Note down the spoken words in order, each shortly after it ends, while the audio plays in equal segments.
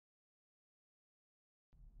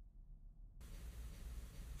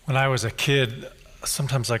When I was a kid,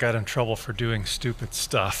 sometimes I got in trouble for doing stupid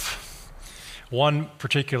stuff. One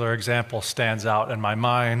particular example stands out in my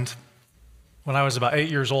mind. When I was about 8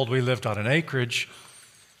 years old, we lived on an acreage,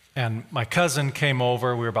 and my cousin came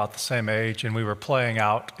over. We were about the same age, and we were playing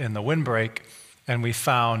out in the windbreak, and we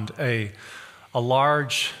found a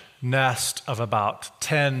large nest of about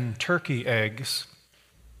 10 turkey eggs.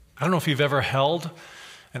 I don't know if you've ever held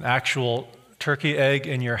an actual turkey egg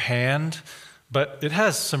in your hand, but it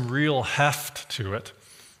has some real heft to it.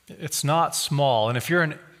 It's not small, and if you're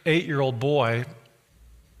an 8-year-old boy,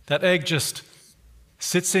 that egg just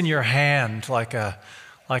sits in your hand like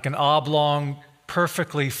an oblong,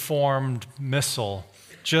 perfectly formed missile,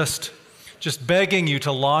 just begging you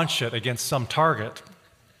to launch it against some target.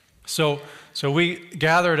 So we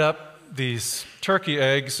gathered up these turkey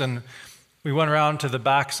eggs and we went around to the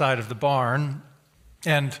backside of the barn,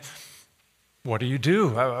 and what do?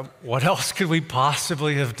 What else could we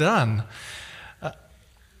possibly have done?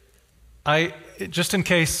 Just in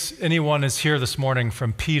case anyone is here this morning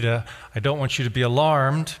from PETA, I don't want you to be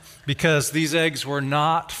alarmed because these eggs were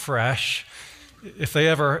not fresh. If they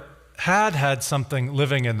ever had something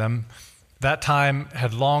living in them, that time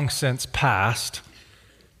had long since passed.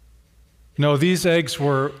 No, these eggs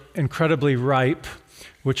were incredibly ripe,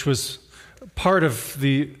 which was part of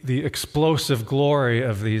the explosive glory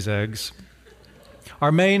of these eggs.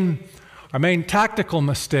 Our main tactical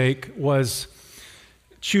mistake was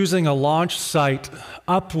choosing a launch site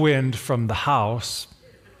upwind from the house,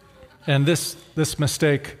 and this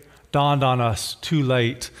mistake dawned on us too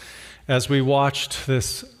late as we watched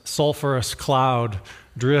this sulfurous cloud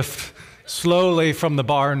drift slowly from the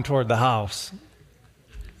barn toward the house.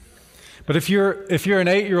 But if you're an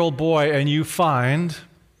 8-year-old boy and you find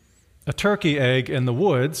a turkey egg in the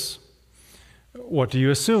woods, what do you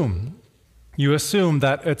assume? You assume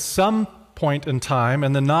that at some point in time,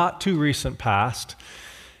 in the not too recent past,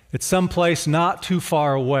 at some place not too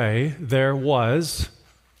far away, there was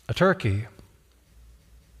a turkey.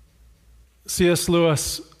 C.S.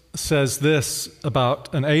 Lewis says this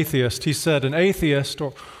about an atheist. He said, an atheist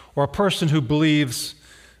or a person who believes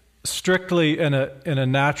strictly in a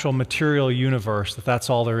natural material universe, that's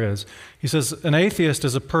all there is. He says, an atheist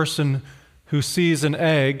is a person who sees an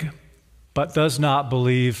egg but does not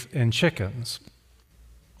believe in chickens,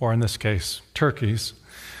 or in this case, turkeys.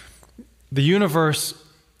 The universe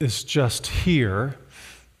is just here.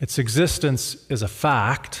 Its existence is a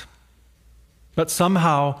fact, but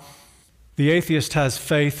somehow the atheist has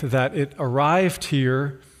faith that it arrived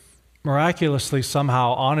here miraculously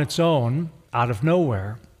somehow on its own, out of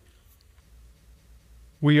nowhere.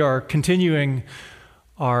 We are continuing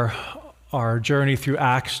our journey through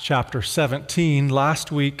Acts chapter 17. Last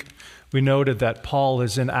week, we noted that Paul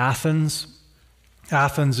is in Athens.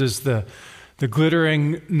 Athens is the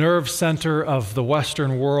glittering nerve center of the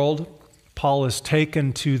Western world. Paul is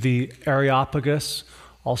taken to the Areopagus,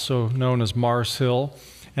 also known as Mars Hill,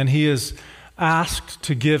 and he is asked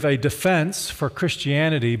to give a defense for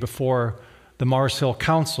Christianity before the Mars Hill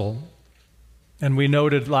Council. And we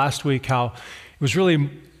noted last week how it was really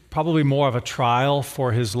probably more of a trial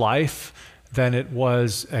for his life than it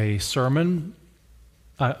was a sermon.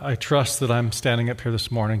 I trust that I'm standing up here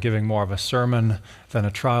this morning giving more of a sermon than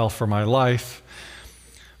a trial for my life.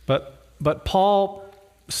 But Paul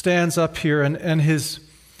stands up here, and his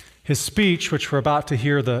speech, which we're about to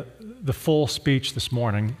hear the full speech this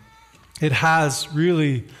morning, it has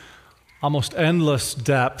really almost endless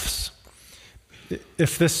depths.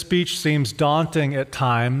 If this speech seems daunting at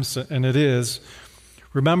times, and it is,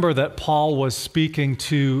 remember that Paul was speaking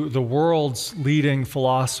to the world's leading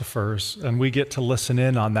philosophers, and we get to listen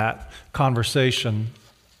in on that conversation.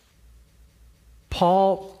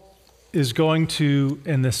 Paul is going to,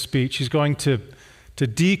 in this speech, he's going to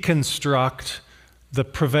deconstruct the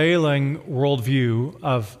prevailing worldview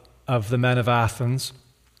of the men of Athens.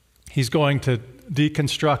 He's going to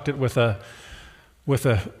deconstruct it with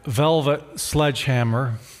a velvet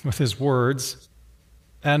sledgehammer with his words.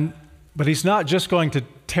 But he's not just going to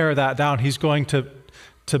tear that down. He's going to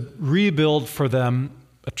rebuild for them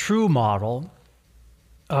a true model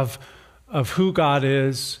of who God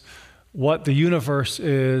is, what the universe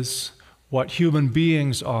is, what human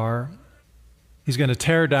beings are. He's going to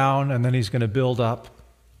tear down and then he's going to build up.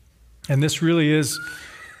 And this really is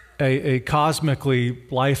a cosmically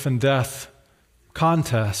life and death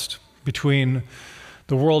contest between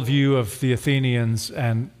the worldview of the Athenians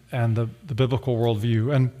and the biblical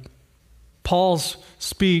worldview. And Paul's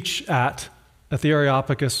speech at the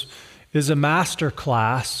Areopagus is a master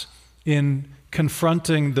class in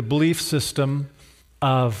confronting the belief system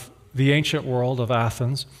of the ancient world of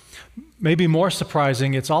Athens, maybe more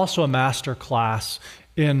surprising, it's also a master class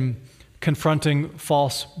in confronting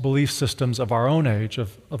false belief systems of our own age,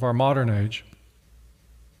 of our modern age.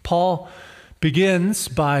 Paul begins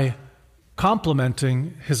by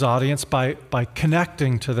complimenting his audience, by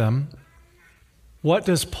connecting to them. What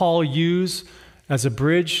does Paul use as a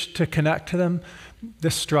bridge to connect to them?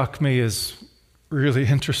 This struck me as really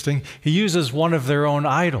interesting. He uses one of their own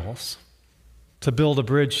idols to build a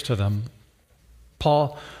bridge to them.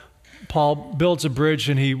 Paul builds a bridge,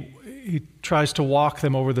 and he tries to walk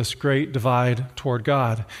them over this great divide toward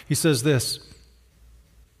God. He says this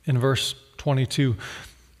in verse 22,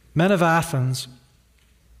 "Men of Athens,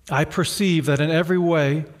 I perceive that in every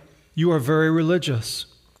way you are very religious."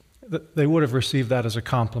 They would have received that as a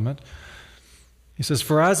compliment. He says,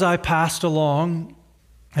 "For as I passed along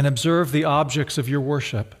and observed the objects of your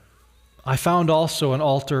worship, I found also an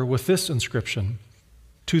altar with this inscription,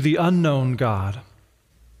 'To the unknown God.'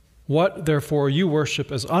 What, therefore, you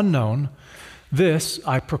worship as unknown, this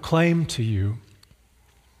I proclaim to you."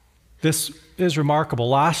 This is remarkable.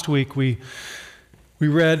 Last week we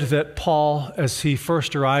read that Paul, as he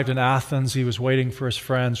first arrived in Athens, he was waiting for his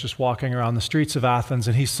friends, just walking around the streets of Athens,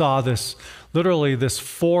 and he saw literally this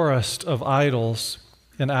forest of idols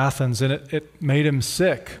in Athens, and it made him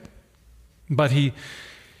sick. But he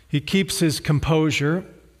keeps his composure,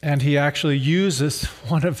 and he actually uses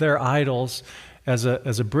one of their idols as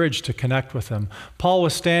a bridge to connect with him. Paul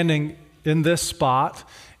was standing in this spot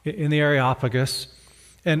in the Areopagus,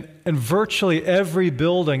 and virtually every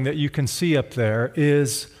building that you can see up there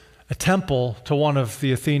is a temple to one of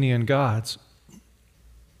the Athenian gods.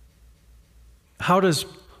 How does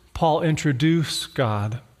Paul introduce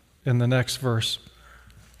God in the next verse?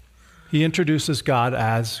 He introduces God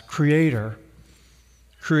as creator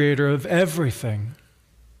of everything,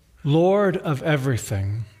 Lord of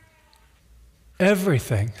everything.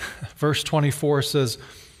 Everything. Verse 24 says,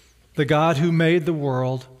 "The God who made the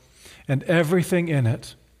world and everything in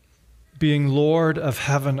it, being Lord of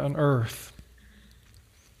heaven and earth."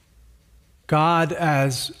 God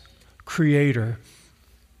as creator.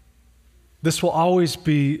 This will always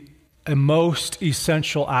be a most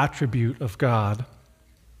essential attribute of God,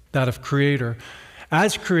 that of creator.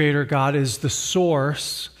 As creator, God is the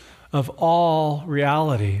source of all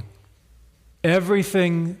reality.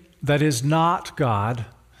 Everything that is not God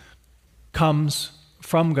comes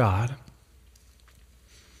from God.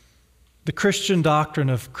 The Christian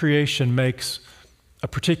doctrine of creation makes a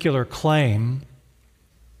particular claim,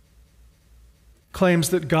 claims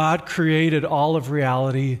that God created all of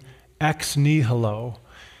reality ex nihilo.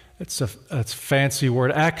 It's a fancy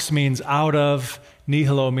word. Ex means out of,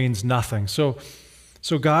 nihilo means nothing. So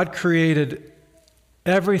God created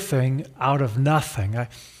everything out of nothing.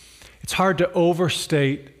 It's hard to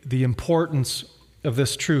overstate the importance of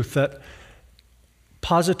this truth, that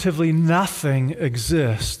positively nothing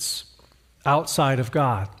exists outside of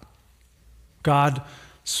God. God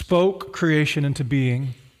spoke creation into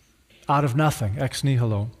being out of nothing, ex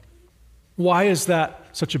nihilo. Why is that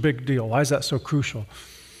such a big deal? Why is that so crucial?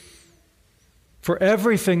 For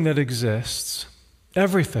everything that exists,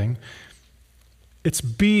 everything, its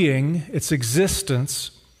being, its existence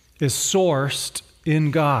is sourced in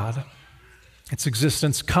God. Its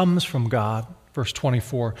existence comes from God, verse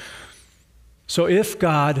 24. So if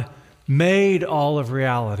God made all of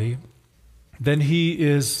reality, then he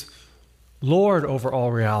is Lord over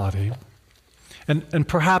all reality. And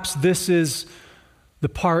perhaps this is the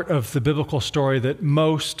part of the biblical story that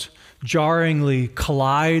most jarringly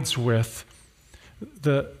collides with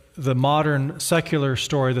the modern secular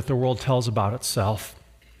story that the world tells about itself.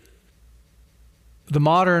 The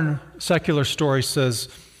modern secular story says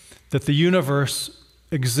that the universe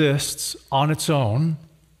exists on its own,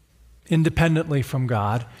 independently from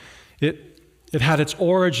God. It had its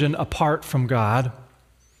origin apart from God,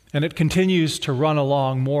 and it continues to run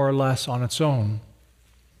along more or less on its own.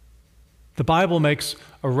 The Bible makes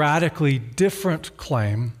a radically different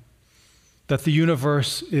claim, that the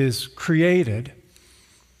universe is created.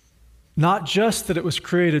 Not just that it was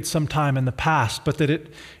created sometime in the past, but that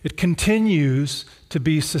it continues to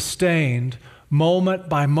be sustained moment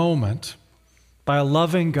by moment by a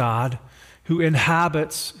loving God who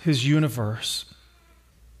inhabits his universe.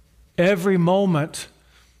 Every moment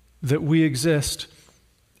that we exist,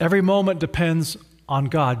 every moment depends on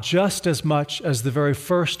God just as much as the very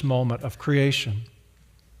first moment of creation.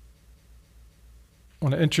 I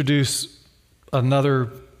want to introduce another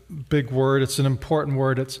big word. It's an important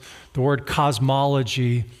word. It's the word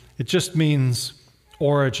cosmology. It just means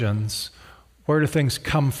origins. Where do things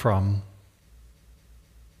come from?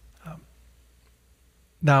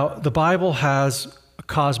 Now, the Bible has a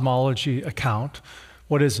cosmology account,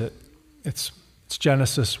 what is it? It's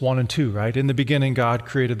Genesis 1 and 2, right? In the beginning, God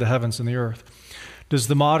created the heavens and the earth. Does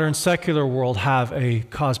the modern secular world have a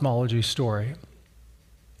cosmology story?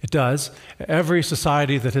 It does. Every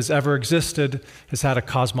society that has ever existed has had a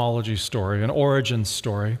cosmology story, an origin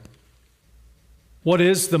story. What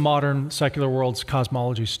is the modern secular world's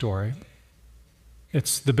cosmology story?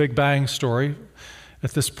 It's the Big Bang story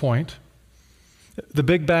at this point. The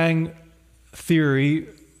Big Bang theory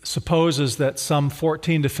supposes that some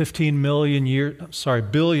 14 to 15 billion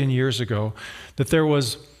years ago, that there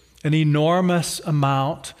was an enormous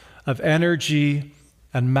amount of energy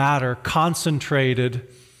and matter concentrated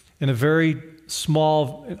in a very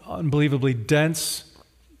small, unbelievably dense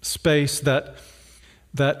space that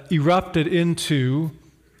erupted into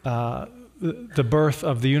the birth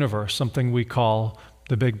of the universe, something we call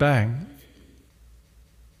the Big Bang.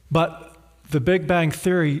 But the Big Bang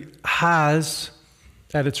theory has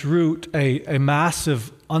at its root a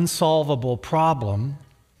massive, unsolvable problem,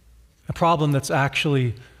 a problem that's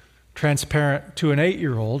actually transparent to an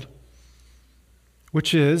 8-year-old,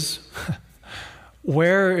 which is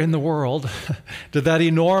where in the world did that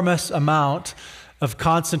enormous amount of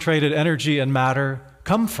concentrated energy and matter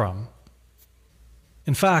come from?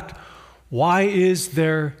 In fact, why is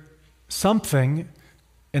there something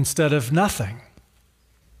instead of nothing?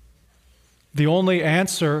 The only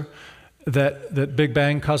answer that Big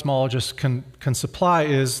Bang cosmologists can supply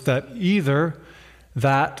is that either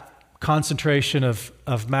that concentration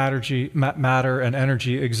of matter and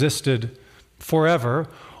energy existed forever,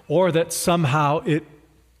 or that somehow it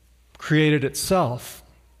created itself.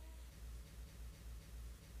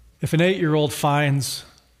 If an 8-year-old finds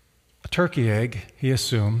a turkey egg, he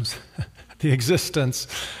assumes the existence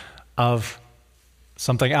of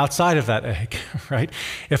something outside of that egg, right?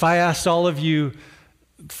 If I asked all of you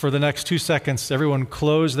for the next 2 seconds, everyone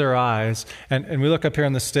close their eyes, and we look up here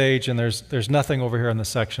on the stage, and there's nothing over here on the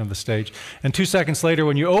section of the stage. And 2 seconds later,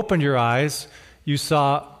 when you opened your eyes, you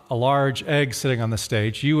saw a large egg sitting on the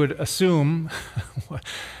stage. You would assume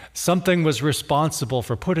something was responsible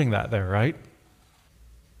for putting that there, right?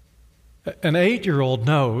 An 8-year-old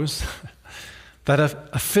knows that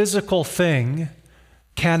a physical thing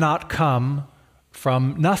cannot come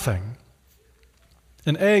from nothing.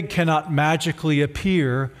 An egg cannot magically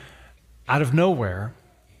appear out of nowhere.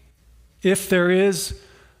 If there is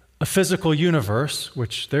a physical universe,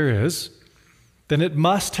 which there is, then it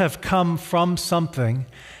must have come from something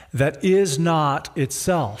that is not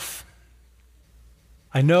itself.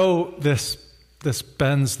 I know this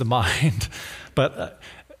bends the mind, but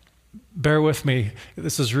bear with me.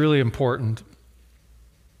 This is really important.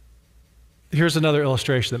 Here's another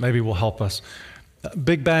illustration that maybe will help us.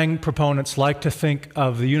 Big Bang proponents like to think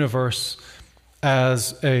of the universe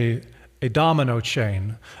as a domino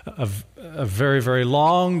chain, a very, very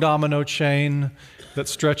long domino chain that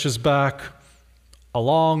stretches back a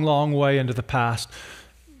long, long way into the past.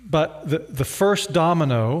 But the first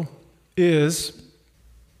domino is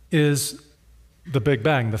the Big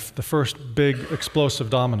Bang, the first big explosive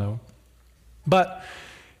domino. But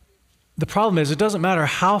the problem is, it doesn't matter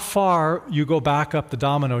how far you go back up the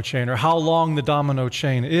domino chain or how long the domino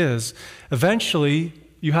chain is, eventually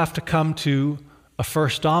you have to come to a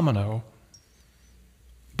first domino.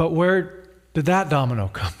 But where did that domino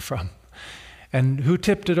come from? And who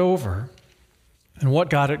tipped it over? And what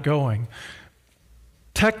got it going?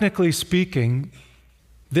 Technically speaking,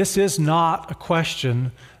 this is not a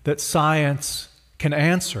question that science can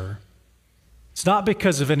answer. It's not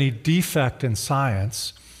because of any defect in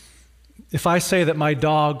science. If I say that my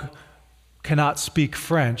dog cannot speak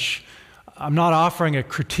French, I'm not offering a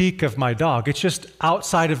critique of my dog. It's just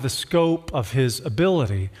outside of the scope of his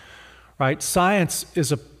ability, right? Science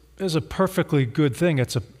is a perfectly good thing.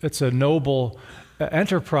 It's a noble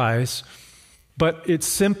enterprise, but it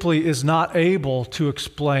simply is not able to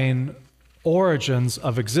explain origins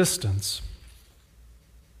of existence.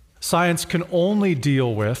 Science can only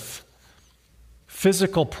deal with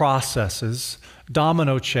physical processes,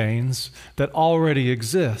 domino chains that already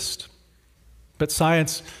exist. But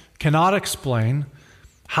science cannot explain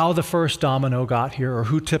how the first domino got here, or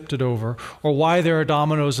who tipped it over, or why there are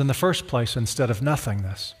dominoes in the first place instead of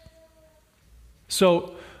nothingness.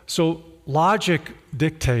 So logic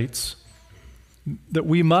dictates that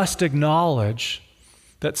we must acknowledge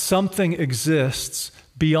that something exists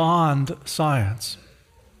beyond science.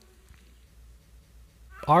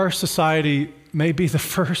 Our society may be the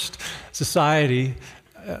first society,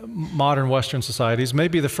 modern Western societies, may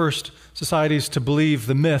be the first societies to believe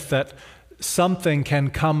the myth that something can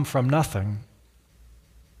come from nothing.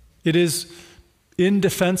 It is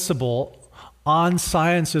indefensible on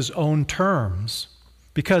science's own terms,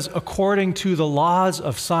 because according to the laws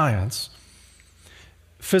of science,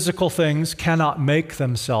 physical things cannot make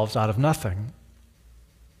themselves out of nothing.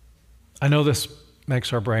 I know this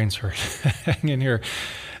makes our brains hurt. Hang in here.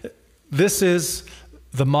 This is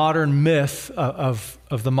the modern myth of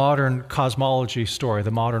the modern cosmology story,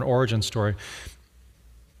 the modern origin story.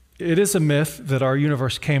 It is a myth that our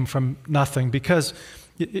universe came from nothing because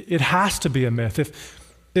it has to be a myth.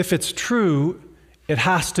 If it's true, it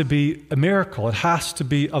has to be a miracle. It has to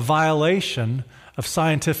be a violation of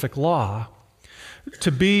scientific law.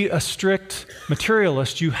 To be a strict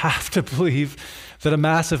materialist, you have to believe that a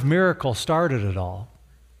massive miracle started it all.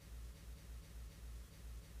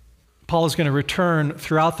 Paul is going to return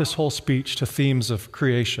throughout this whole speech to themes of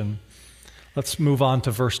creation. Let's move on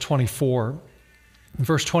to verse 24. In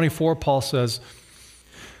verse 24, Paul says,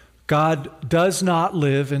 God does not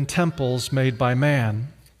live in temples made by man.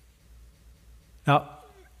 Now,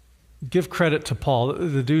 give credit to Paul.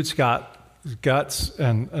 The dude's got guts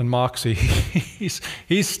and moxie.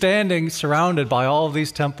 He's standing surrounded by all of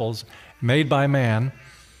these temples made by man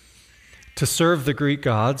to serve the Greek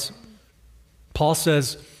gods. Paul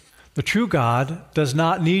says, the true God does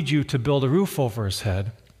not need you to build a roof over his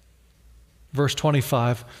head. Verse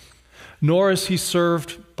 25, nor is he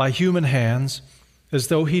served by human hands as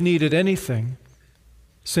though he needed anything,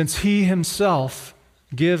 since he himself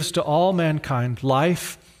gives to all mankind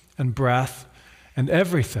life and breath and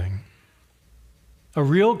everything. A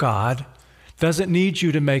real God doesn't need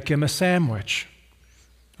you to make him a sandwich.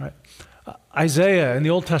 Right? Isaiah in the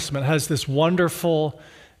Old Testament has this wonderful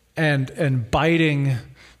and biting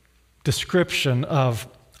description of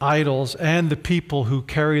idols and the people who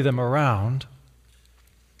carry them around.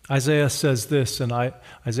 Isaiah says this in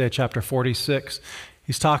Isaiah chapter 46.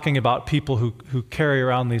 He's talking about people who carry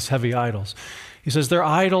around these heavy idols. He says, their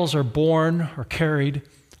idols are borne or carried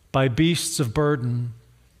by beasts of burden.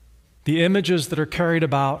 The images that are carried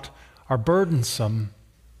about are burdensome,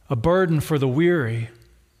 a burden for the weary.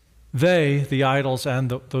 They, the idols and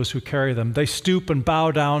those who carry them, they stoop and bow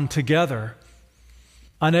down together.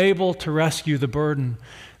 Unable to rescue the burden,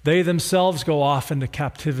 they themselves go off into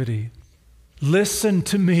captivity. Listen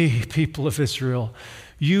to me, people of Israel,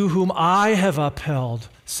 you whom I have upheld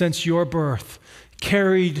since your birth,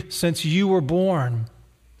 carried since you were born,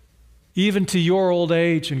 even to your old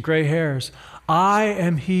age and gray hairs. I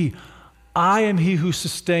am he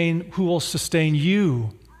who will sustain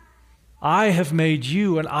you. I have made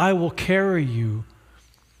you, and I will carry you.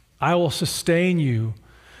 I will sustain you,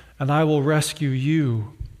 and I will rescue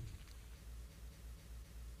you.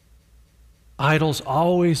 Idols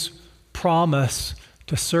always promise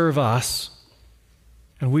to serve us,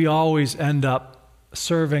 and we always end up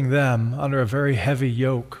serving them under a very heavy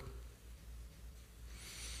yoke.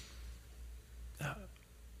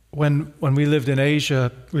 When we lived in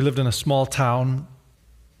Asia, we lived in a small town,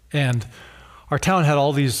 and our town had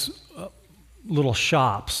all these little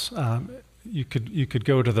shops. You could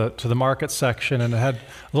go to the market section, and it had a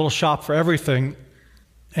little shop for everything.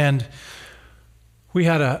 And we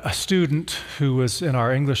had a student who was in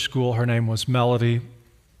our English school. Her name was Melody,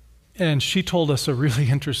 and she told us a really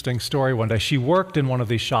interesting story one day. She worked in one of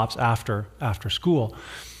these shops after school,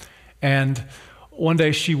 and one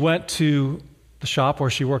day she went to the shop where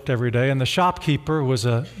she worked every day, and the shopkeeper was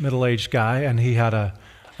a middle-aged guy, and he had a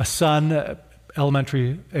son,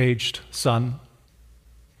 elementary-aged son,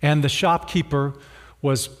 and the shopkeeper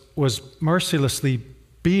was mercilessly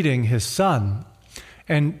beating his son,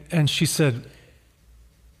 and she said,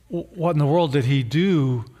 what in the world did he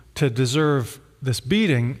do to deserve this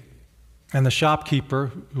beating? And the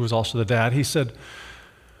shopkeeper, who was also the dad, he said,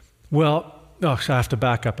 I have to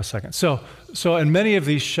back up a second. So in many of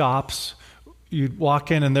these shops, you'd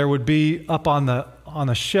walk in and there would be up on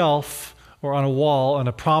a shelf or on a wall in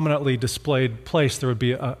a prominently displayed place, there would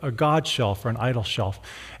be a god shelf or an idol shelf.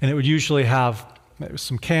 And it would usually have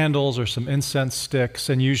some candles or some incense sticks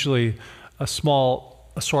and usually a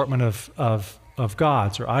small assortment of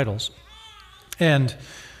gods or idols. And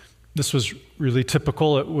this was really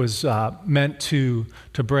typical. It was meant to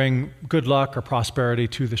bring good luck or prosperity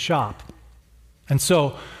to the shop. And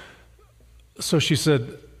so she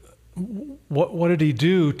said, what did he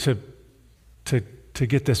do to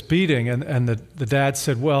get this beating? And the dad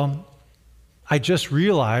said, well, I just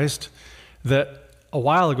realized that a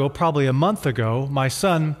while ago, probably a month ago, my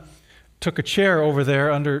son took a chair over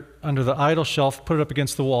there under the idol shelf, put it up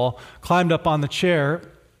against the wall, climbed up on the chair,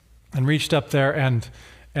 and reached up there and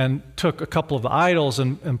took a couple of the idols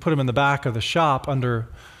and put them in the back of the shop under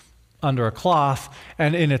a cloth.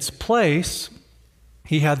 And in its place,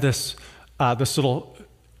 he had this little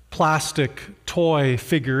plastic toy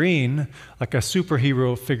figurine, like a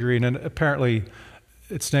superhero figurine, and apparently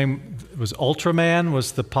its name was Ultraman,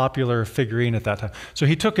 was the popular figurine at that time. So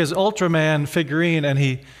he took his Ultraman figurine and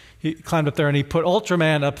he climbed up there and he put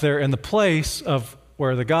Ultraman up there in the place of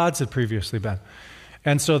where the gods had previously been.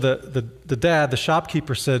 And so the dad, the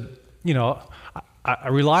shopkeeper, said, you know, I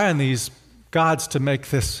rely on these gods to make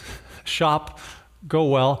this shop go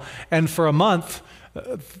well. And for a month,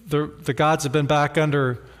 the gods have been back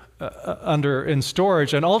under in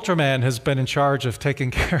storage, and Ultraman has been in charge of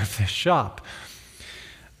taking care of this shop.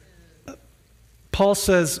 Paul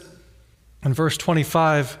says in verse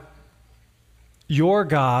 25, your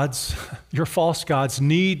gods, your false gods,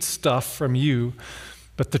 need stuff from you,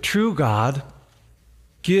 but the true God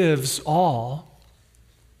gives all,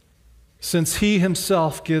 since he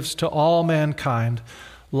himself gives to all mankind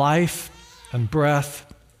life and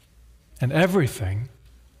breath and everything.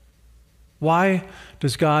 Why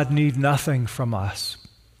does God need nothing from us?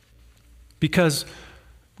 Because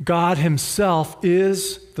God himself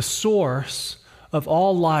is the source of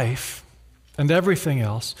all life and everything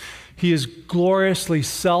else. He is gloriously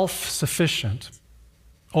self-sufficient,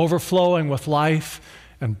 overflowing with life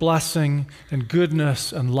and blessing and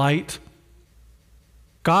goodness and light.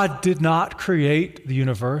 God did not create the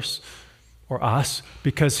universe or us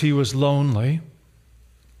because he was lonely.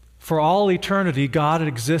 For all eternity, God had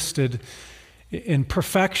existed in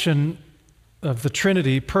perfection of the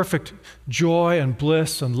Trinity, perfect joy and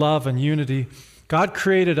bliss and love and unity. God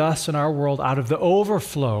created us and our world out of the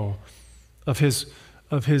overflow of his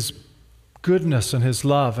goodness and his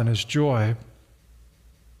love and his joy.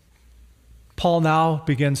 Paul now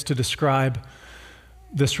begins to describe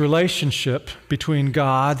this relationship between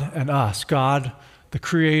God and us. God, the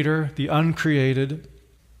creator, the uncreated,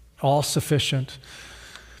 all-sufficient,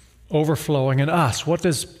 overflowing in us. What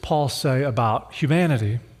does Paul say about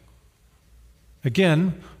humanity?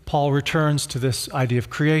 Again, Paul returns to this idea of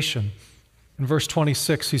creation. In verse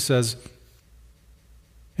 26, he says,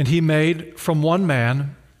 and he made from one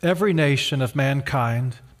man every nation of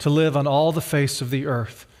mankind to live on all the face of the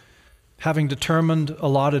earth, having determined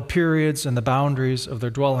allotted periods and the boundaries of their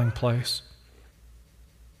dwelling place.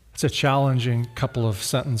 It's a challenging couple of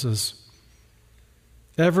sentences.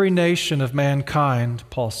 Every nation of mankind,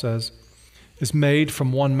 Paul says, is made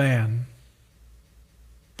from one man.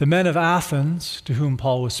 The men of Athens, to whom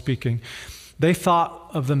Paul was speaking, they thought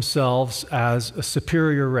of themselves as a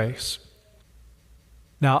superior race.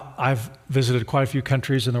 Now, I've visited quite a few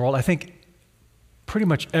countries in the world. I think pretty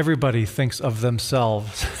much everybody thinks of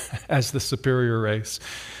themselves as the superior race.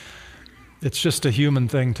 It's just a human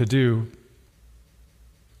thing to do.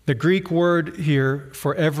 The Greek word here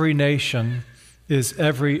for every nation is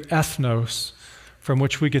every ethnos, from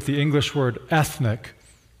which we get the English word ethnic.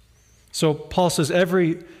 So Paul says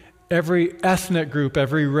every ethnic group,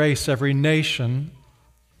 every race, every nation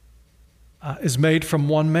is made from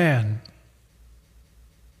one man.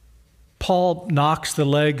 Paul knocks the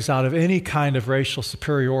legs out of any kind of racial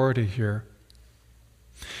superiority here.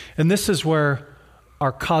 And this is where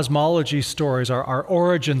our cosmology stories, our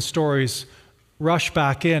origin stories rush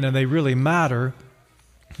back in, and they really matter,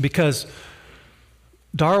 because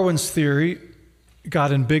Darwin's theory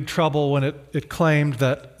got in big trouble when it claimed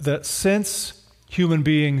that since human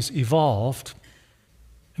beings evolved,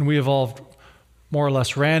 and we evolved more or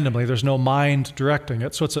less randomly, there's no mind directing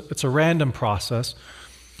it, so it's a random process,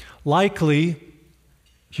 likely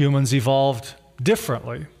humans evolved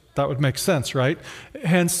differently. That would make sense, right?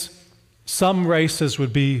 Hence, some races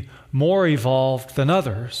would be more evolved than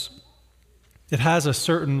others. It has a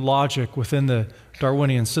certain logic within the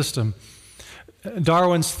Darwinian system.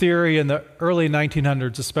 Darwin's theory in the early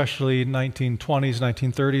 1900s, especially 1920s,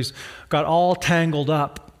 1930s, got all tangled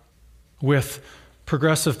up with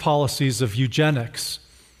progressive policies of eugenics.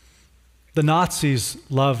 The Nazis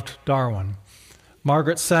loved Darwin.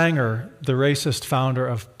 Margaret Sanger, the racist founder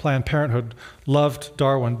of Planned Parenthood, loved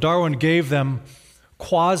Darwin. Darwin gave them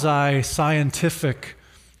quasi-scientific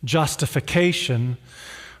justification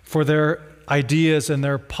for their ideas and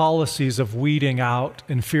their policies of weeding out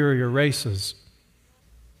inferior races.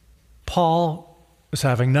 Paul is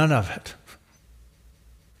having none of it.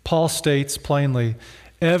 Paul states plainly,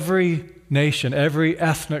 every nation, every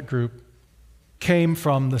ethnic group came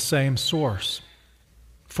from the same source.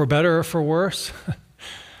 For better or for worse,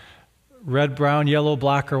 red, brown, yellow,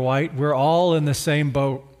 black, or white, we're all in the same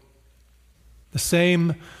boat. The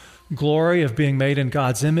same glory of being made in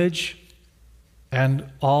God's image, and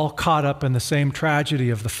all caught up in the same tragedy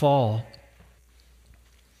of the fall.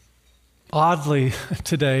 Oddly,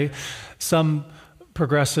 today, some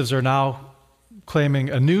progressives are now claiming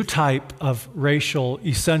a new type of racial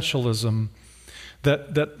essentialism,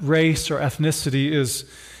 that race or ethnicity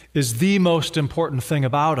is the most important thing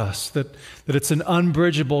about us, that it's an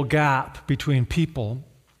unbridgeable gap between people.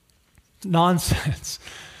 Nonsense.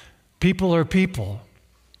 People are people.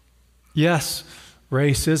 Yes,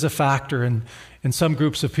 race is a factor in some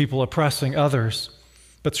groups of people oppressing others,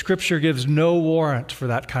 but Scripture gives no warrant for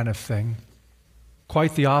that kind of thing.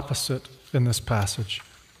 Quite the opposite in this passage.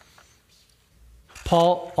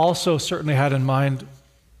 Paul also certainly had in mind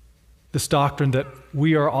this doctrine that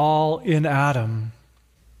we are all in Adam.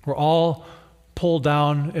 We're all pulled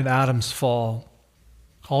down in Adam's fall,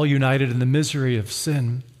 all united in the misery of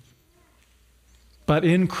sin. But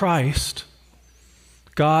in Christ,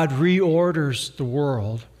 God reorders the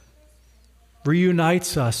world,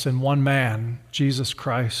 reunites us in one man, Jesus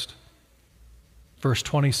Christ. Verse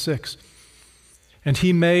 26, and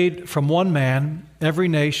he made from one man every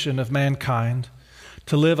nation of mankind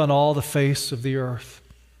to live on all the face of the earth.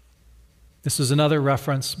 This is another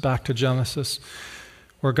reference back to Genesis,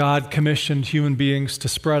 where God commissioned human beings to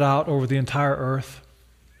spread out over the entire earth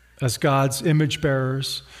as God's image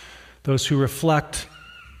bearers, those who reflect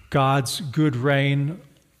God's good reign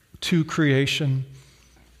to creation.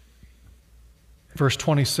 Verse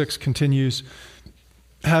 26 continues,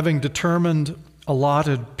 having determined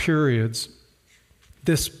allotted periods.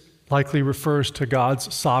 This likely refers to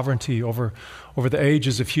God's sovereignty over the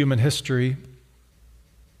ages of human history.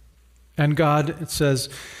 And God, it says,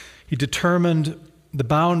 he determined the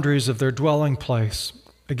boundaries of their dwelling place.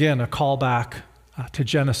 Again, a callback to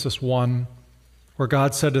Genesis 1, where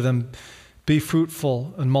God said to them, be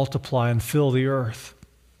fruitful and multiply and fill the earth.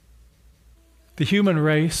 The human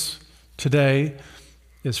race today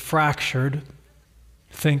is fractured.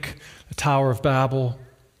 Think the Tower of Babel,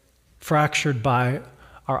 fractured by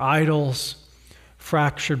our idols,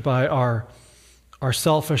 fractured by our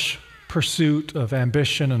selfish pursuit of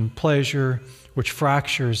ambition and pleasure, which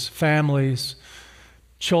fractures families.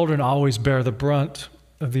 Children always bear the brunt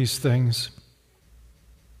of these things.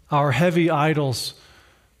 Our heavy idols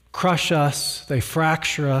crush us, they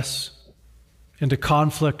fracture us into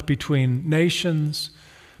conflict between nations,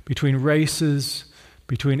 between races,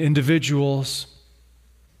 between individuals.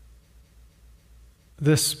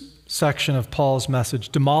 This section of Paul's message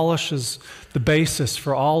demolishes the basis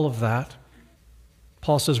for all of that.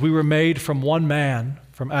 Paul says we were made from one man,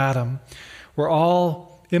 from Adam. We're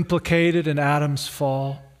all implicated in Adam's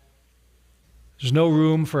fall. There's no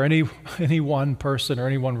room for any one person or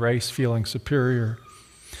any one race feeling superior.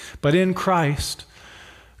 But in Christ,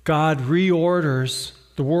 God reorders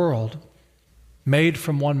the world, made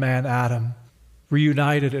from one man, Adam,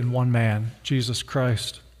 reunited in one man, Jesus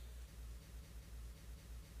Christ.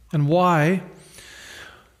 And why?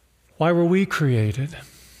 Why were we created?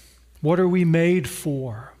 What are we made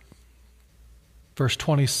for? Verse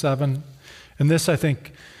 27, and this, I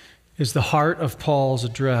think, is the heart of Paul's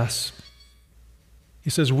address. He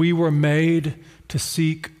says, we were made to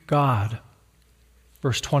seek God.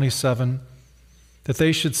 Verse 27, that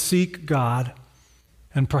they should seek God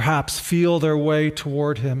and perhaps feel their way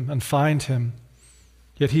toward him and find him.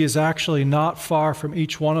 Yet he is actually not far from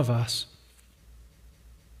each one of us.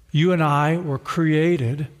 You and I were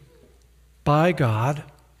created by God,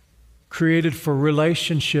 created for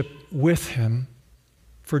relationship with him,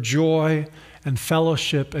 for joy and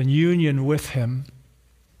fellowship and union with him.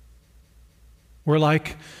 We're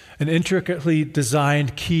like an intricately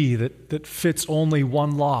designed key that fits only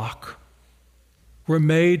one lock. We're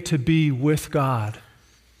made to be with God.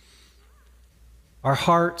 Our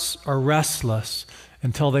hearts are restless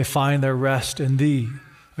until they find their rest in thee,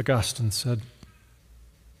 Augustine said.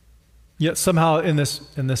 Yet somehow in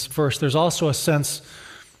this verse, there's also a sense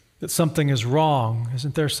that something is wrong.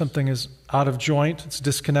 Isn't there? Something is out of joint. It's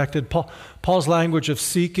disconnected. Paul's language of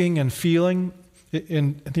seeking and feeling,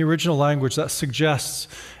 in the original language, that suggests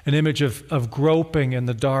an image of groping in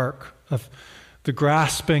the dark, of the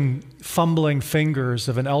grasping, fumbling fingers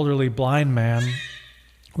of an elderly blind man.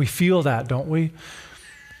 We feel that, don't we? Do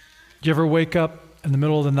you ever wake up in the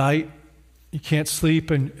middle of the night, you can't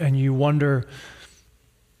sleep, and you wonder,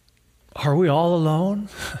 are we all alone?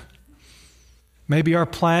 Maybe our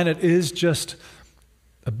planet is just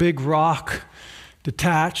a big rock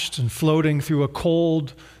detached and floating through a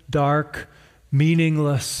cold, dark,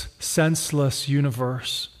 meaningless, senseless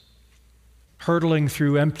universe, hurtling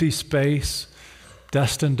through empty space,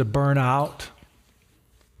 destined to burn out.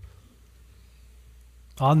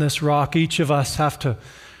 On this rock, each of us have to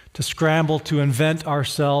scramble to invent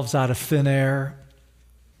ourselves out of thin air.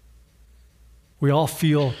 We all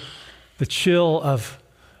feel the chill of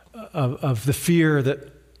the fear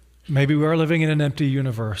that maybe we are living in an empty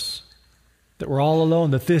universe, that we're all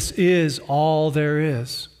alone, that this is all there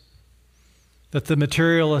is, that the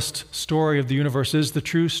materialist story of the universe is the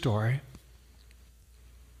true story.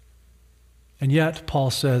 And yet,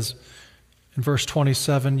 Paul says in verse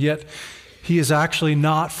 27, yet he is actually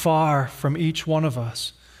not far from each one of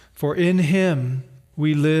us, for in him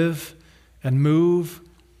we live and move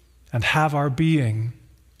and have our being.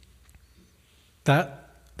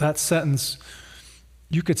 That sentence,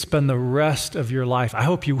 you could spend the rest of your life, I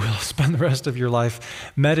hope you will spend the rest of your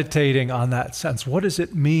life meditating on that sentence. What does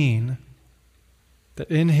it mean that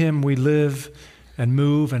in him we live and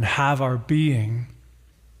move and have our being?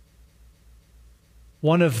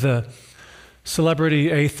 One of the celebrity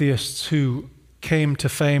atheists who came to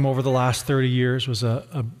fame over the last 30 years was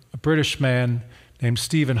a British man named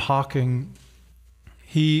Stephen Hawking.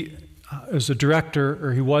 He is a director,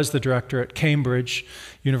 or he was the director at Cambridge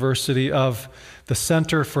University of the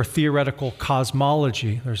Center for Theoretical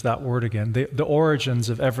Cosmology. There's that word again, the origins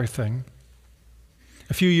of everything.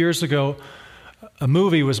 A few years ago, a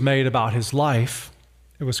movie was made about his life.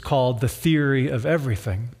 It was called The Theory of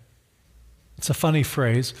Everything. It's a funny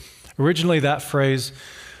phrase. Originally, that phrase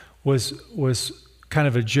was kind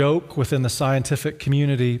of a joke within the scientific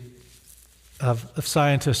community of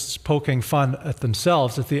scientists poking fun at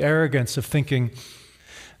themselves, at the arrogance of thinking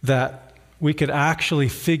that we could actually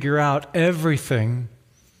figure out everything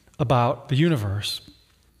about the universe.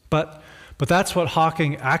 But that's what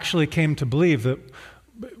Hawking actually came to believe, that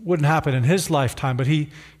wouldn't happen in his lifetime, but he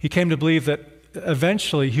came to believe that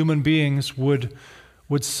eventually human beings would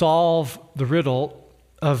solve the riddle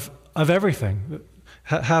of everything,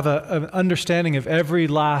 have an understanding of every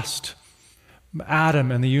last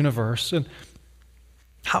atom in the universe. And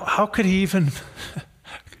how could he even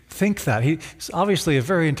think that? He's obviously a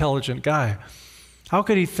very intelligent guy. How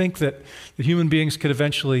could he think that human beings could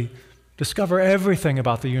eventually discover everything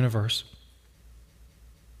about the universe?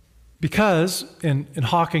 Because, in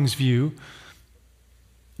Hawking's view,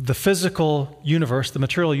 the physical universe, the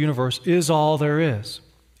material universe, is all there is.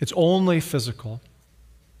 It's only physical.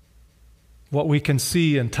 What we can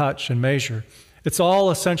see and touch and measure. It's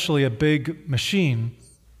all essentially a big machine.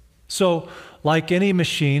 So, like any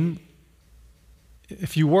machine,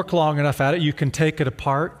 if you work long enough at it, you can take it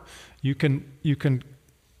apart. You can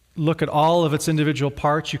look at all of its individual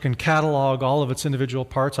parts. You can catalog all of its individual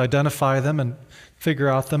parts, identify them and figure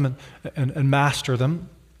out them and master them.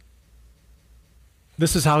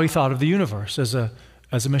 This is how he thought of the universe, as a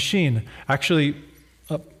machine. Actually,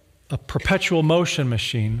 a perpetual motion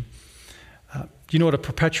machine. Do you know what a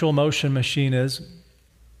perpetual motion machine is?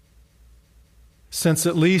 Since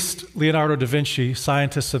at least Leonardo da Vinci,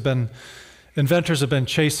 inventors have been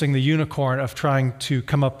chasing the unicorn of trying to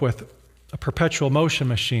come up with a perpetual motion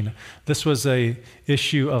machine. This was an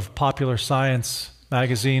issue of Popular Science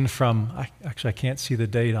magazine from, I can't see the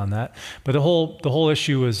date on that, but the whole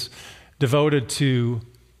issue was devoted to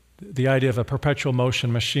the idea of a perpetual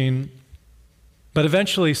motion machine. But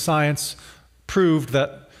eventually science proved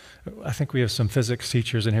that, I think we have some physics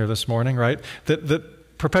teachers in here this morning, right?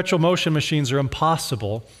 That perpetual motion machines are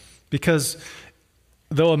impossible, because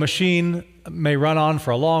though a machine may run on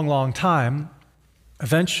for a long, long time,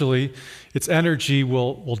 eventually its energy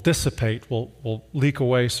will dissipate, will leak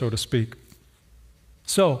away, so to speak.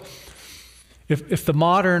 So, if the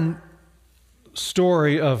modern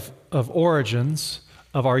story of origins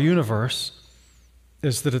of our universe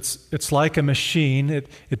is that it's like a machine,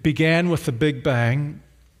 it began with the Big Bang,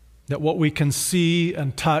 that what we can see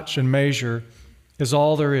and touch and measure is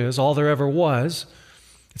all there is, all there ever was.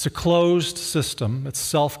 It's a closed system. It's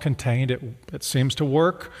self-contained. It seems to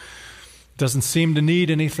work. It doesn't seem to need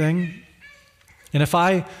anything. And if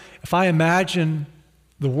I imagine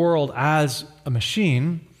the world as a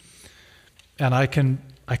machine, and I can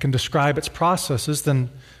describe its processes,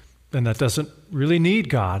 then that doesn't really need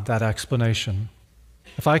God, that explanation.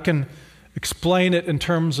 If I can explain it in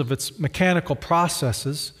terms of its mechanical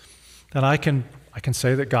processes, then I can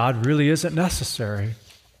say that God really isn't necessary.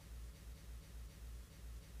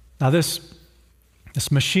 Now this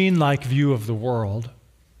machine-like view of the world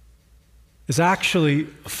is actually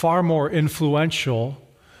far more influential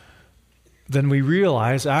than we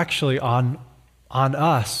realize actually on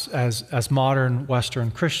us as modern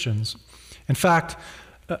Western Christians. In fact,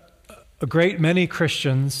 a great many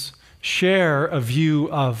Christians share a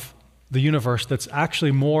view of the universe that's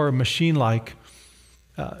actually more machine-like,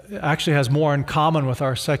 actually has more in common with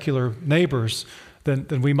our secular neighbors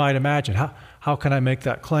than we might imagine. How can I make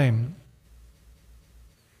that claim?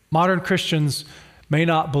 Modern Christians may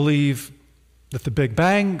not believe that the Big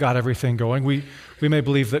Bang got everything going. We may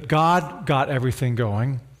believe that God got everything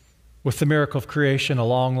going, with the miracle of creation a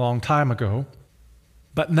long, long time ago.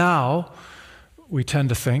 But now, we tend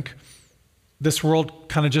to think, this world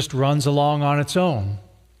kind of just runs along on its own,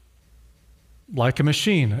 like a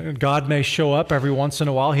machine. God may show up every once in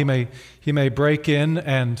a while. He may break in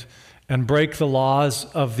and break the laws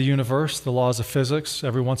of the universe, the laws of physics,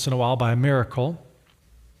 every once in a while by a miracle.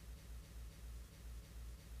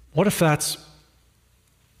 What if that's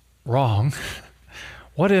wrong?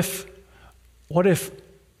 What if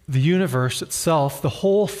the universe itself, the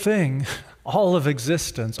whole thing, all of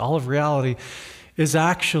existence, all of reality, is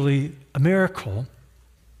actually a miracle?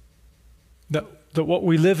 That what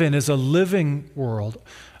we live in is a living world,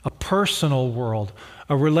 a personal world,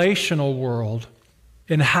 a relational world,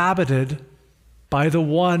 inhabited by the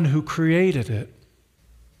one who created it.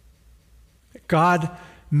 God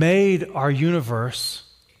made our universe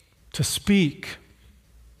to speak.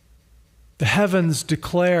 The heavens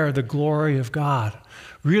declare the glory of God.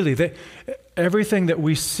 Really, everything that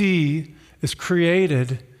we see is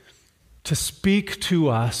created to speak to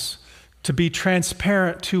us, to be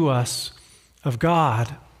transparent to us of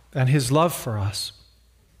God and His love for us.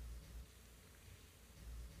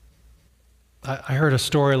 I heard a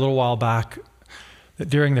story a little while back that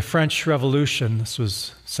during the French Revolution, this was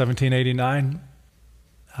 1789,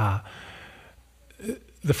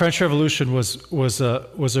 the French Revolution was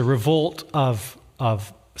a revolt of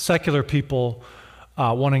secular people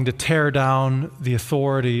wanting to tear down the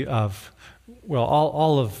authority of, well,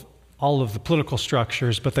 all of the political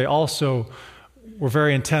structures, but they also were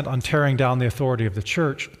very intent on tearing down the authority of the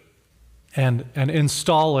church and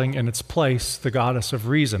installing in its place the goddess of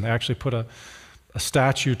reason. They actually put a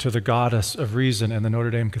statue to the goddess of reason in the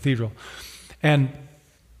Notre Dame Cathedral. And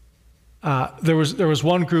there was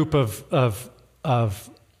one group of the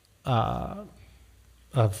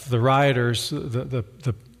rioters,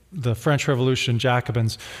 the French Revolution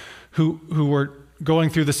Jacobins, who were going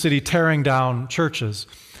through the city tearing down churches,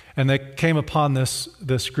 and they came upon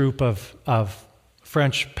this group of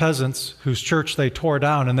French peasants whose church they tore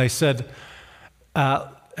down, and they said,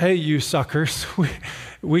 "Hey, you suckers,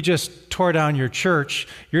 we just tore down your church.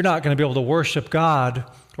 You're not going to be able to worship God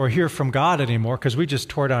or hear from God anymore because we just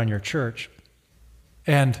tore down your church."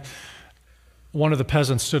 And one of the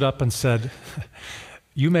peasants stood up and said,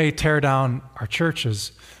 "You may tear down our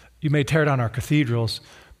churches, you may tear down our cathedrals,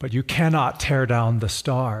 but you cannot tear down the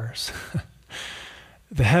stars."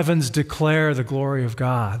 The heavens declare the glory of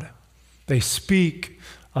God. They speak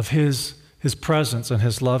of His presence and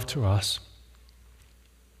His love to us.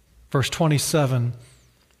 Verse 27,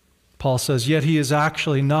 Paul says, "Yet He is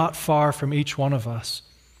actually not far from each one of us."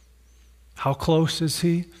 How close is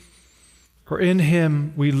He? For in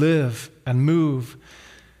Him we live and move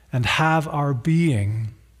and have our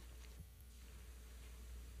being.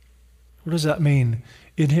 What does that mean?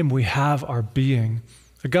 In Him we have our being.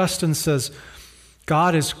 Augustine says,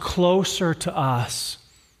 God is closer to us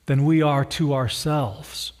than we are to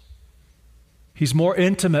ourselves. He's more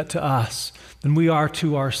intimate to us than we are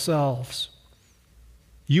to ourselves.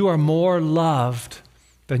 You are more loved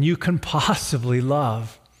than you can possibly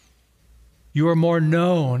love. You are more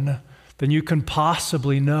known than you can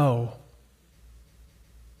possibly know.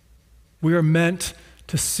 We are meant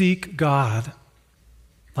to seek God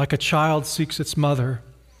like a child seeks its mother.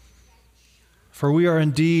 For we are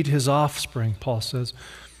indeed His offspring, Paul says.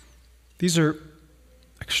 These are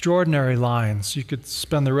extraordinary lines. You could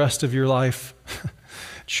spend the rest of your life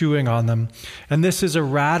chewing on them. And this is a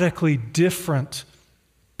radically different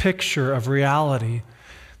picture of reality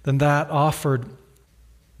than that offered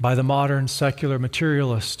by the modern secular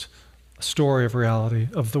materialist story of reality,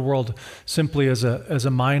 of the world simply as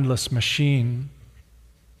a mindless machine.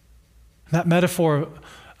 That metaphor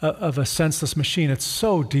of a senseless machine, it's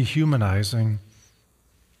so dehumanizing.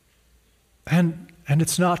 And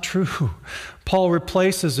it's not true. Paul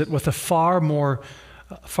replaces it with a far more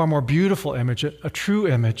beautiful image, a true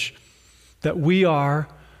image, that we are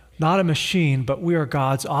not a machine, but we are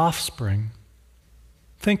God's offspring.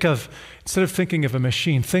 Instead of thinking of a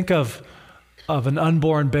machine, think of an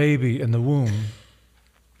unborn baby in the womb.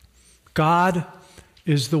 God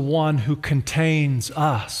is the one who contains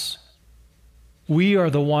us. We are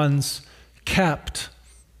the ones kept,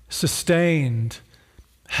 sustained,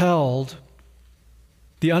 held.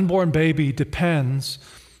 The unborn baby depends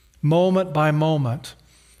moment by moment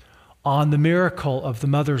on the miracle of the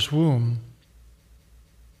mother's womb.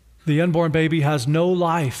 The unborn baby has no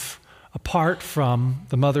life apart from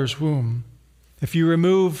the mother's womb. If you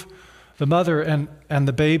remove the mother and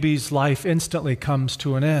the baby's life instantly comes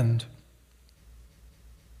to an end.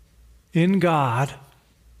 In God,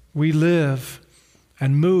 we live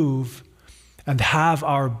and move and have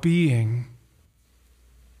our being.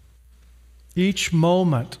 Each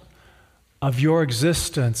moment of your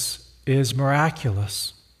existence is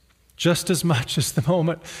miraculous, just as much as the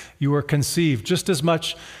moment you were conceived, just as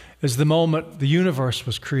much as the moment the universe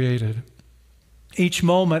was created. Each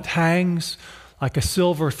moment hangs like a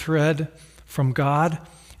silver thread from God.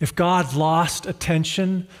 If God lost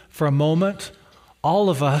attention for a moment, all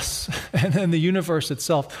of us and then the universe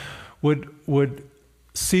itself would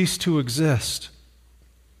cease to exist.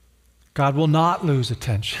 God will not lose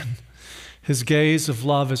attention. His gaze of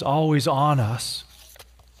love is always on us.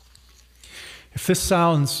 If this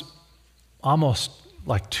sounds almost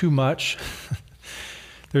like too much,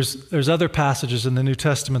 there's other passages in the New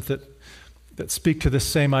Testament that speak to this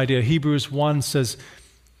same idea. Hebrews 1 says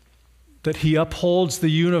that he upholds the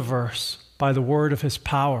universe by the word of his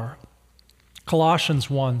power. Colossians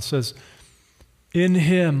 1 says, in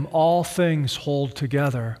him all things hold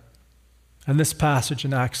together. And this passage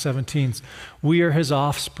in Acts 17, we are his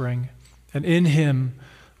offspring, and in him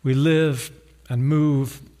we live and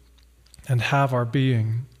move and have our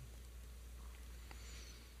being.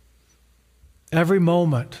 Every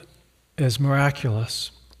moment is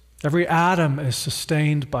miraculous. Every atom is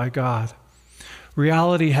sustained by God.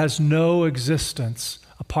 Reality has no existence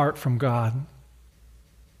apart from God.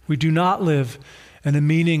 We do not live in a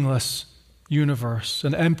meaningless universe,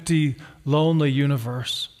 an empty, lonely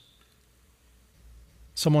universe.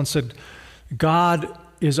 Someone said, God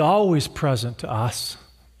is always present to us.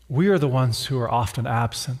 We are the ones who are often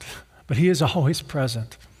absent, but he is always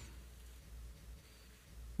present.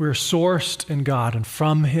 We are sourced in God, and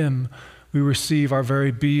from him we receive our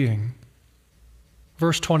very being.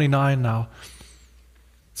 Verse 29 now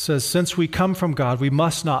says, since we come from God, we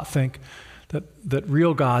must not think that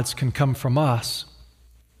real gods can come from us.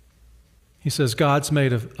 He says, God's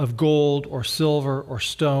made of gold or silver or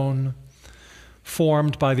stone,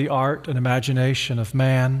 formed by the art and imagination of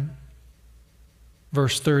man.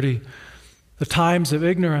 Verse 30, the times of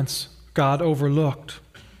ignorance God overlooked.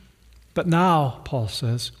 But now, Paul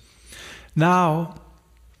says, now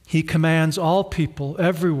he commands all people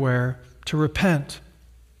everywhere to repent.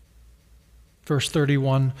 Verse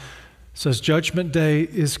 31 says, Judgment Day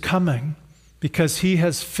is coming because he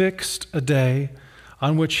has fixed a day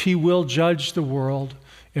on which he will judge the world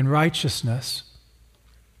in righteousness.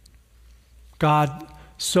 God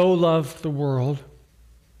so loved the world,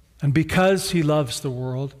 and because he loves the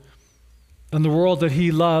world, and the world that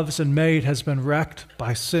he loves and made has been wrecked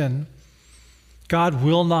by sin, God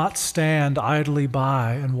will not stand idly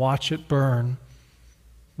by and watch it burn.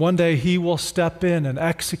 One day he will step in and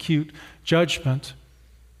execute judgment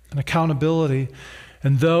and accountability,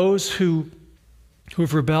 and those who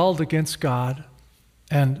have rebelled against God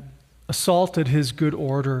and assaulted his good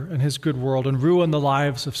order and his good world and ruined the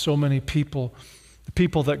lives of so many people, the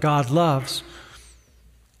people that God loves,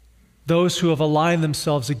 those who have aligned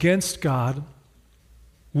themselves against God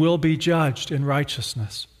will be judged in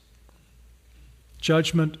righteousness.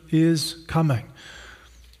 Judgment is coming.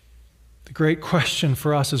 The great question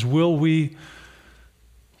for us is, will we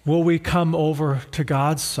come over to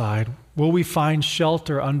God's side? Will we find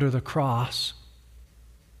shelter under the cross?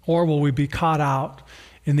 Or will we be caught out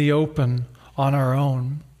in the open on our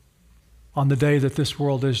own on the day that this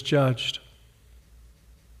world is judged?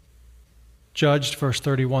 Judged, verse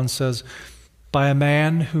 31 says, by a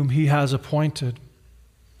man whom he has appointed,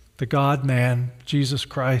 the God-man, Jesus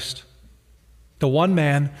Christ, the one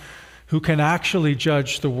man who can actually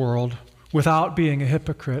judge the world without being a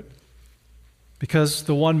hypocrite, because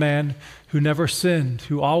the one man who never sinned,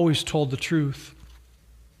 who always told the truth.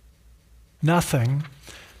 Nothing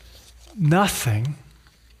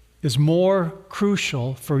is more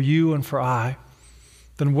crucial for you and for I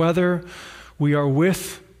than whether we are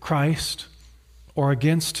with Christ or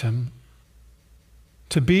against him.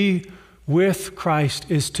 To be with Christ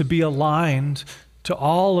is to be aligned to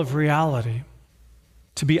all of reality,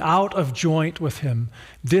 to be out of joint with him,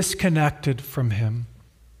 disconnected from him,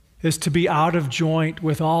 is to be out of joint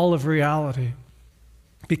with all of reality,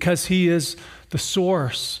 because he is the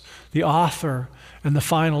source, the author, and the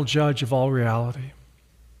final judge of all reality.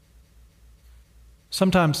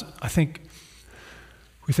 Sometimes I think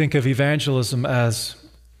we think of evangelism as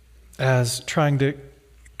trying to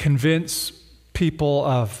convince people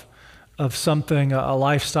of something, a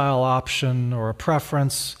lifestyle option or a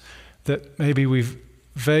preference that maybe we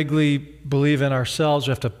vaguely believe in ourselves.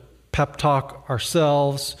 We have to pep talk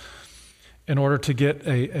ourselves in order to get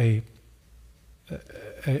a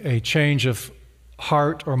change of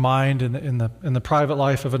heart or mind in the private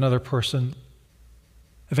life of another person.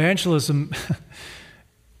 Evangelism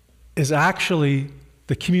is actually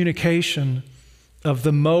the communication of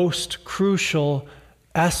the most crucial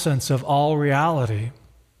essence of all reality.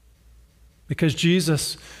 Because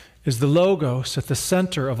Jesus is the Logos at the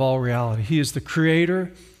center of all reality. He is the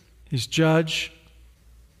creator. He's judge.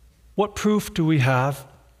 What proof do we have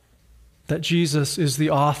that Jesus is the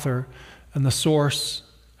author and the source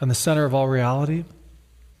and the center of all reality?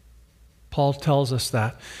 Paul tells us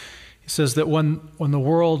that. He says that when the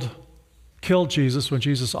world killed Jesus, when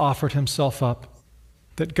Jesus offered himself up,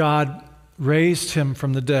 that God raised him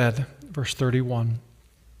from the dead, verse 31.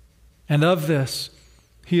 And of this,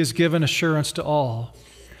 he has given assurance to all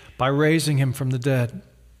by raising him from the dead.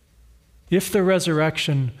 If the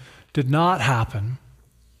resurrection did not happen,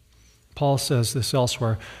 Paul says this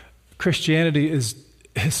elsewhere, Christianity is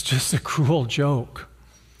just a cruel joke.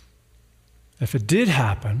 If it did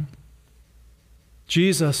happen,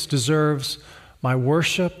 Jesus deserves my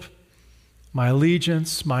worship, my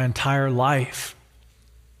allegiance, my entire life.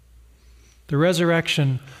 The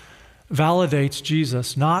resurrection validates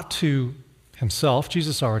Jesus not to himself.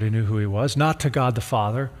 Jesus already knew who he was, not to God the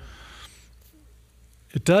Father.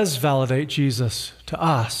 It does validate Jesus to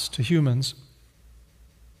us, to humans.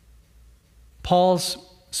 Paul's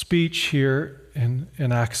speech here in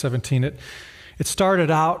Acts 17, it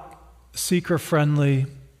started out seeker-friendly,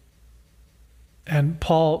 and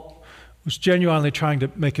Paul was genuinely trying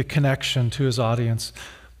to make a connection to his audience.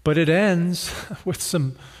 But it ends with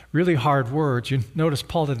some really hard words. You notice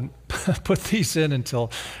Paul didn't put these in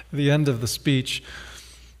until the end of the speech,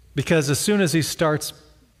 because as soon as he starts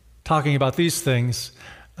talking about these things,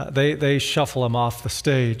 they shuffle him off the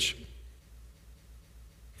stage.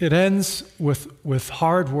 It ends with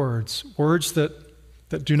hard words, words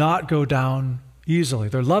that do not go down easily.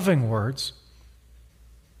 They're loving words,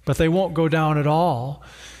 but they won't go down at all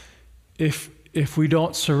if we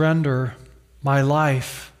don't surrender my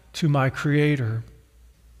life to my Creator,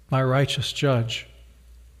 my righteous judge.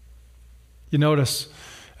 You notice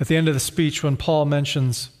at the end of the speech when Paul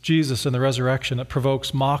mentions Jesus and the resurrection, it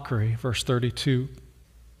provokes mockery, verse 32.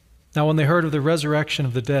 Now when they heard of the resurrection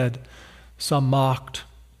of the dead, some mocked.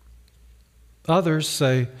 Others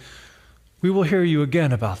say, we will hear you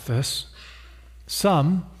again about this.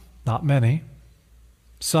 Some, not many,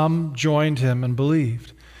 some joined him and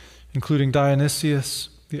believed, including Dionysius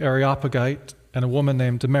the Areopagite and a woman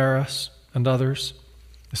named Damaris and others.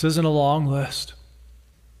 This isn't a long list.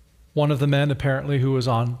 One of the men, apparently, who was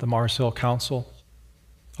on the Mars Hill Council,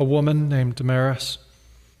 a woman named Damaris,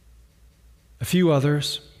 a few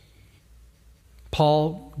others.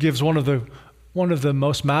 Paul gives one of the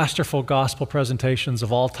most masterful gospel presentations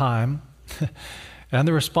of all time, and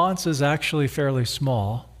the response is actually fairly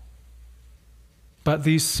small. But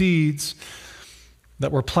these seeds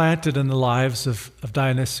that were planted in the lives of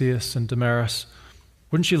Dionysius and Damaris,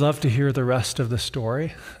 wouldn't you love to hear the rest of the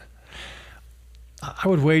story? I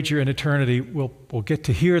would wager in eternity we'll get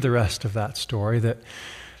to hear the rest of that story, that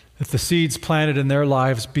the seeds planted in their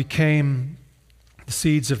lives became the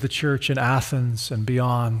seeds of the church in Athens and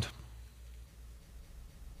beyond.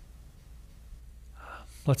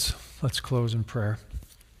 Let's close in prayer.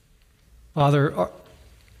 Father,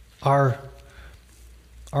 our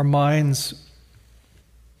minds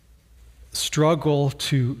struggle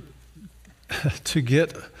to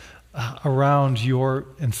get around your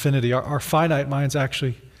infinity. Our finite minds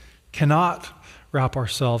actually cannot wrap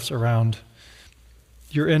ourselves around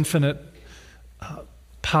your infinite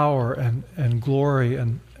power and glory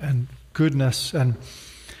and goodness. And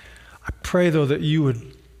I pray, though, that you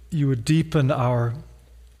would deepen our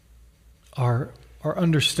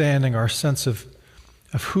understanding, our sense of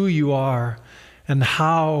who you are and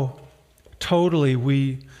how totally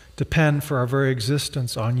we depend for our very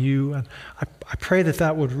existence on you. And I pray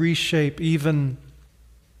that would reshape even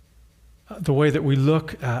the way that we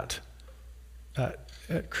look at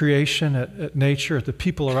creation, at nature, at the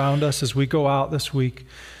people around us as we go out this week.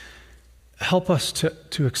 Help us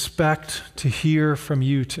to expect to hear from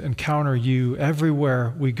you, to encounter you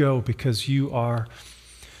everywhere we go, because you are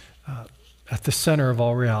at the center of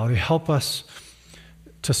all reality. Help us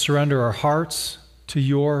to surrender our hearts to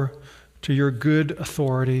your good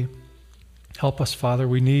authority. Help us, Father.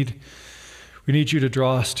 We need you to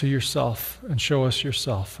draw us to yourself and show us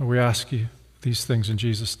yourself. And we ask you these things in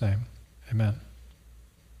Jesus' name. Amen.